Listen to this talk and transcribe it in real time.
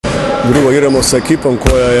Drugo, igramo sa ekipom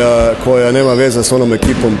koja nema veze s onom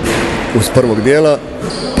ekipom uz prvog dijela.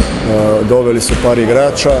 Doveli su par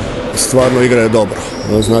igrača, stvarno igra je dobro.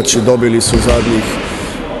 Znači, dobili su zadnjih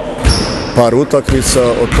par utakmica,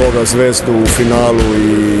 od toga Zvezdu u finalu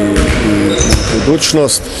i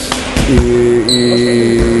budućnost.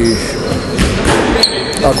 I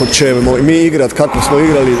ako ćemo mi igrati kako smo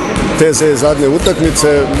igrali te zadnje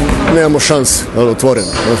utakmice, nemamo šanse, otvoreno.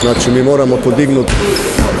 Znači, mi moramo podignuti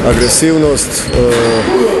agresivnost,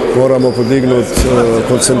 moramo podignuti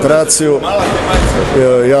koncentraciju.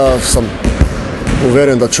 Ja sam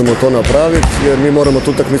uvjeren da ćemo to napraviti, jer mi moramo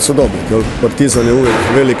tu utakmicu dobiti. Partizan je uvijek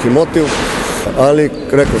veliki motiv, ali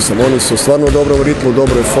rekao sam, oni su stvarno u dobrom ritmu, u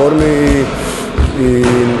dobroj formi i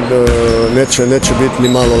neće biti ni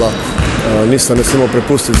malo lako. Ništa ne smijemo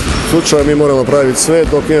prepustiti slučaju, mi moramo praviti sve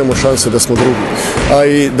dok imamo šanse da smo drugi, a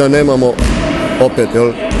i da nemamo opet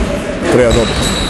treba dobiti.